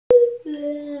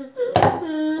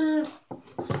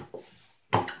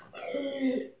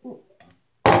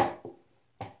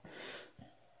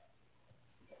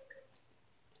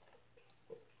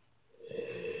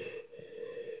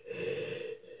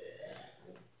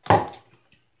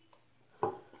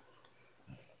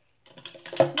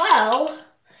Well,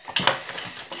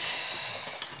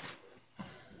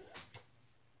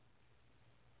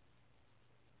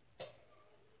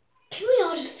 can we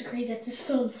all just agree that this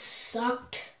film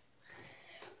sucked?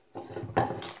 When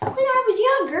I was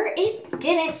younger, it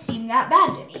didn't seem that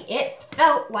bad to me. It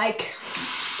felt like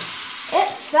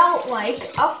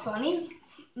a funny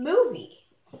movie.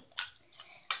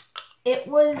 It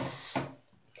was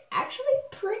actually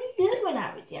pretty good when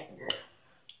I was younger.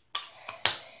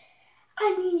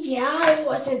 I mean, yeah, I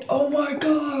wasn't, oh my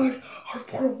god, I want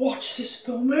to watch this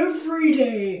film every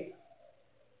day.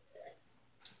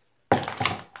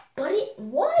 But it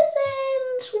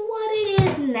wasn't what it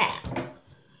is now.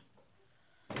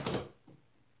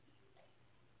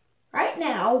 Right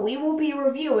now, we will be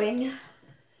reviewing,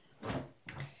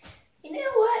 you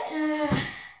know what,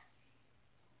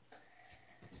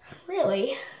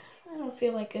 really, I don't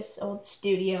feel like this old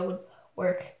studio would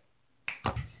work.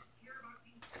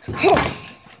 I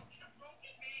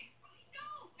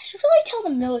should really tell the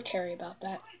military about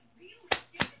that.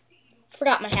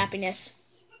 Forgot my happiness.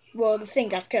 Well, the thing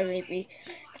that's gonna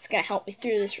help me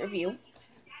through this review.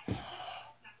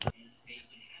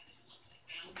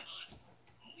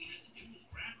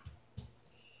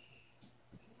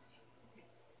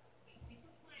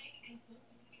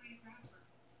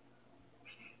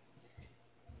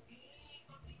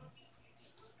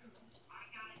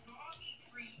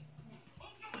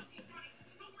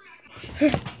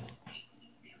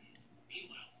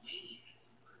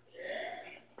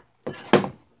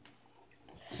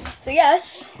 So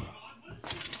yes,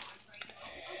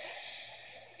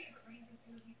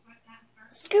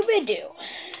 Scooby-Doo. You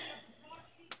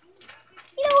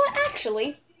know what,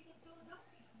 actually,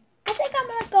 I think I'm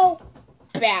gonna go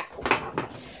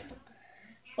backwards.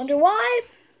 Wonder why?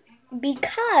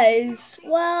 Because,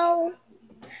 well,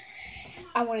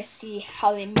 I want to see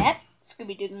how they met.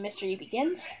 Scooby-Doo the Mystery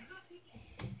Begins.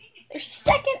 Their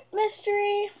second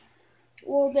mystery,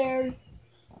 well, their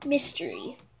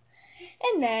mystery.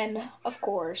 And then, of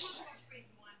course,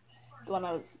 the one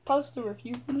I was supposed to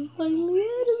review, but I'm finally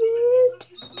out of it.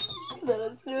 But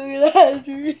I'm still gonna have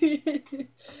to read it.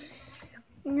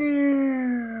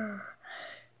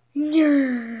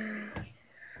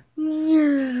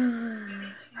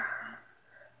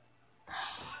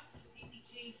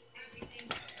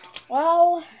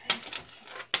 Well,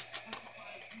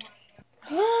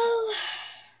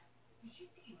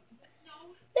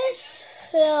 this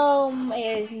film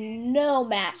is no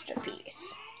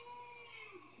masterpiece.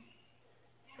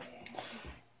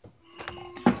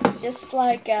 Just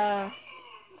like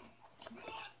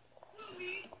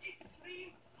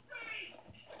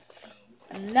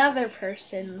another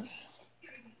person's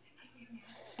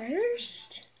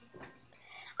first.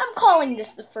 I'm calling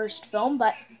this the first film,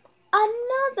 but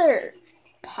another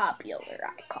popular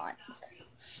icon's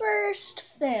first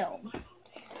film.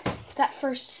 If that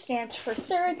first stands for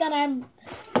third, then I'm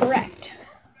correct.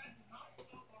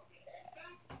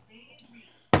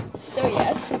 So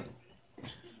yes,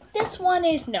 this one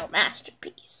is no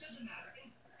masterpiece.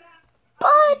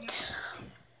 But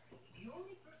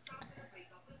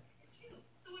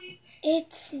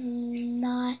it's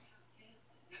not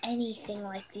anything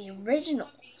like the original.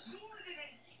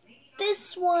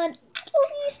 This one at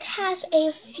least has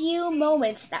a few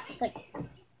moments that was like,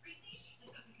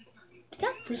 did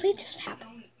that really just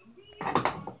happen?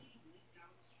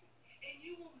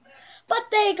 But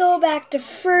they go back to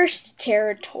first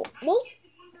territory. Well,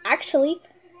 actually,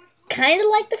 kind of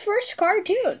like the first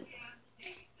cartoon.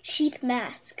 Cheap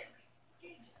Mask.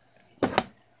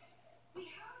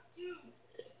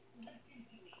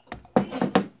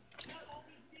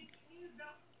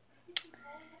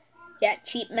 Yeah,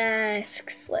 cheap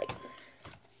masks, like.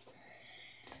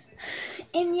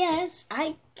 And yes,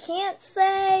 I can't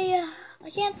say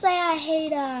I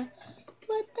hate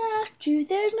without you,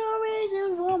 there's no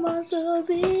reason for my to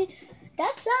be.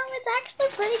 That song is actually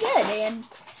pretty good, and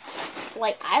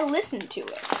like I listened to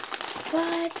it.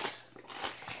 But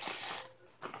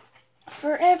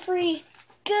for every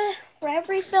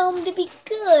film to be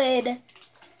good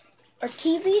or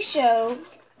TV show,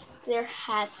 there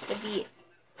has to be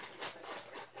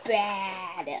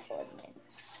bad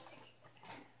elements.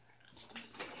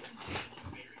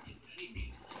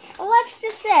 Well, let's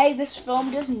just say this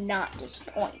film does not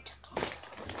disappoint.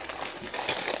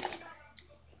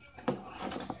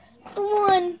 For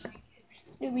one,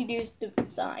 Scooby-Doo's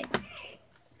design.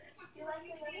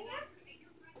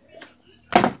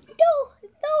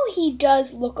 Though he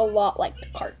does look a lot like the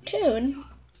cartoon,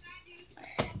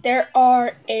 there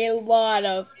are a lot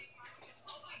of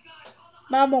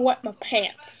Mama Wet My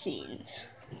Pants scenes.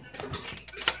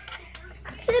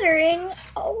 Considering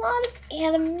a lot of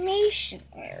animation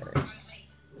errors.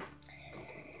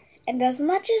 And as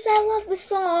much as I love the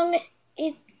song,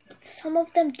 some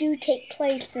of them do take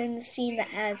place in the scene that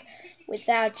has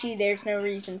 "Without you, there's no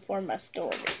reason for my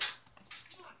story."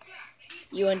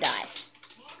 You and I.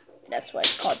 That's what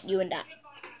it's called, You and I.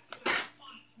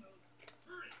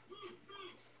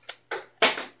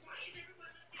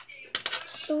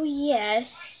 So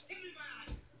yes,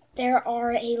 there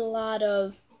are a lot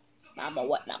of Mama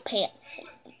Wet My Pants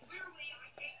scenes.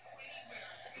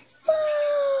 So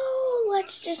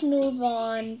let's just move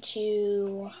on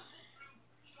to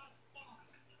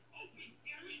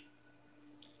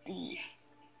the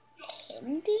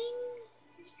ending.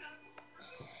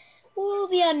 We'll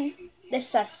be on the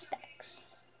suspects.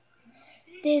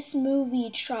 This movie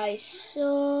tries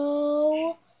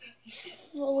so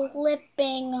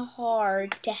flipping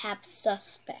hard to have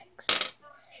suspects.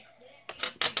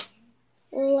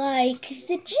 Like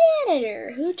the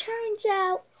janitor, who turns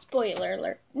out, spoiler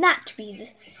alert, not to be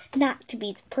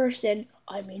the person.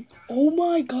 I mean, oh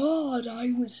my god,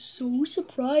 I was so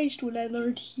surprised when I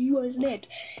learned he wasn't it.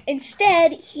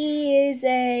 Instead, he is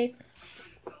a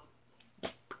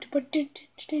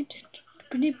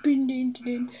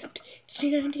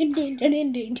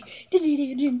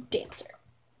dancer.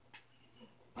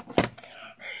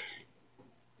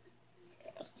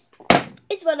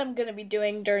 Is what I'm gonna be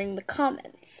doing during the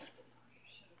comments.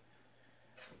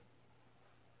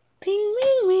 Ping,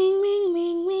 ring, ring, ring,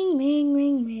 ring, ring, ring,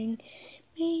 ring, ring,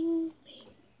 ring,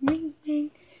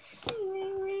 ring,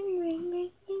 ring, ring,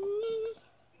 ring, ring.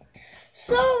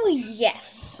 So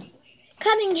yes,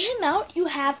 cutting him out, you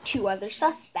have two other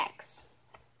suspects.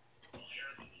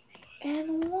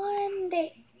 And one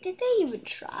day, did they even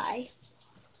try?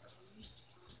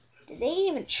 Did they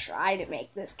even try to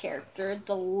make this character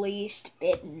the least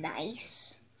bit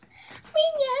nice? I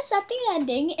mean, yes, at the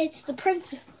ending, it's the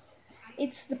principal,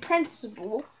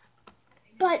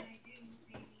 but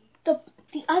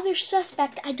the other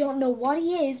suspect, I don't know what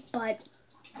he is, but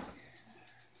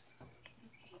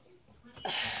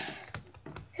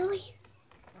really?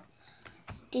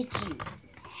 Did you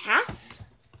have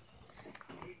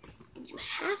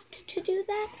to do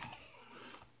that?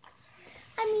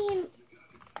 I mean,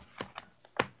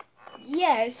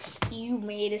 yes, you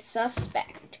made a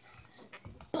suspect,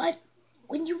 but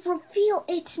when you reveal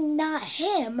it's not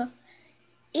him,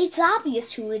 it's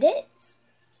obvious who it is.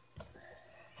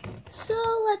 So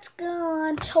let's go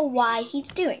on to why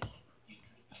he's doing it.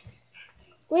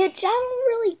 Which I don't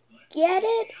really get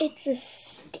it. It's a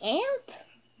stamp?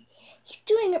 He's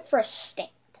doing it for a stamp.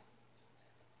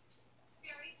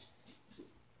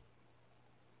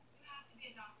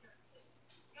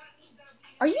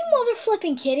 Are you mother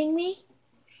flipping kidding me?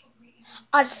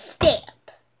 A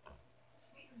stamp.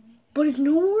 But it's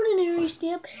no ordinary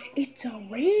stamp, it's a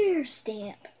rare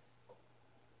stamp.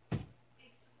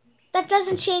 That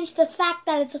doesn't change the fact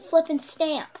that it's a flippin'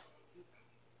 stamp.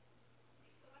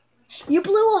 You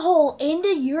blew a hole into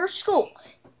your school,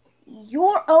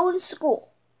 your own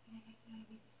school,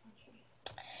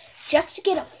 just to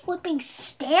get a flipping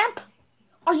stamp?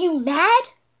 Are you mad?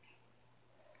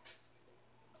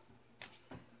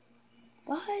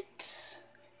 But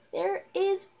there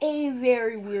is a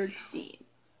very weird scene.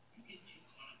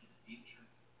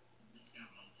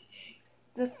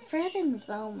 The Fred and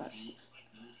Velma scene.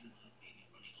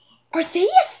 Are they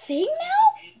a thing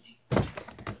now? Let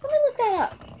me look that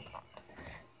up.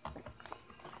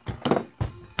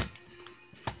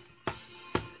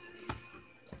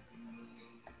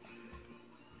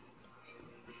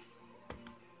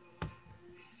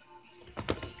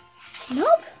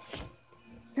 Nope.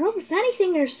 Nope, if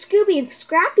anything, there's Scooby and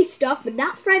Scrappy stuff, but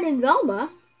not Fred and Velma.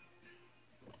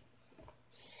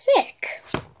 Sick.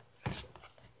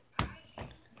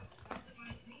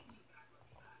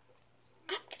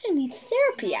 I'm gonna need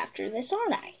therapy after this,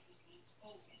 aren't I?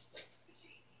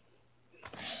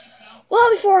 Well,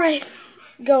 before I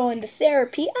go into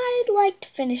therapy, I'd like to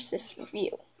finish this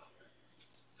review.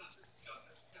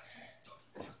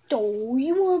 Oh,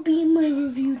 you wanna be in my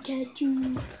review,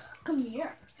 tattoo? Come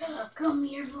here. Come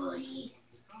here, buddy.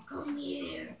 Come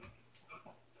here.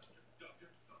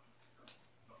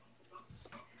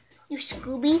 You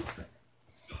Scooby?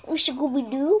 You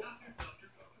Scooby-Doo?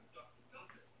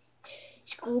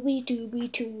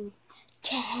 Scooby-Dooby-Doo.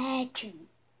 Tattoo.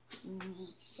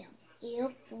 Need some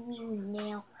help from you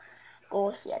now. Go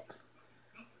ahead.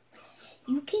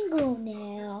 You can go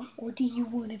now. Or do you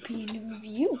want to be in the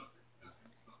review?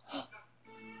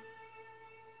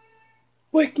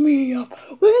 Wake me up,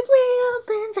 and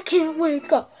I can't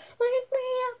wake up. Wake me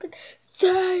up and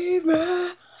save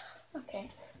me. Okay,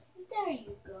 there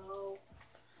you go.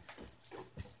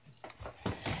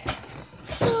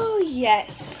 So,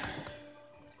 yes.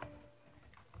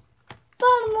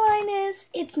 Bottom line is,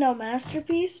 it's no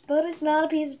masterpiece, but it's not a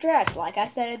piece of trash, like I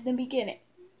said at the beginning.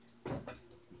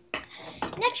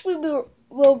 Next,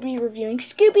 we'll be reviewing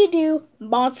Scooby-Doo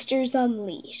Monsters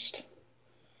Unleashed.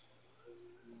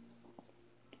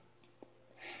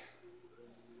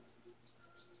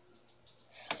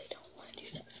 I don't want to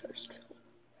do that first film.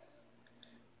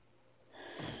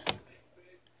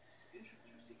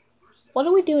 What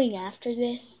are we doing after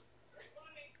this?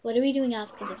 What are we doing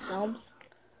after the films?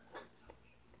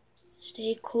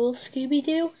 Stay cool,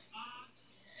 Scooby-Doo.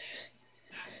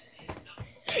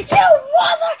 You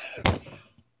mother!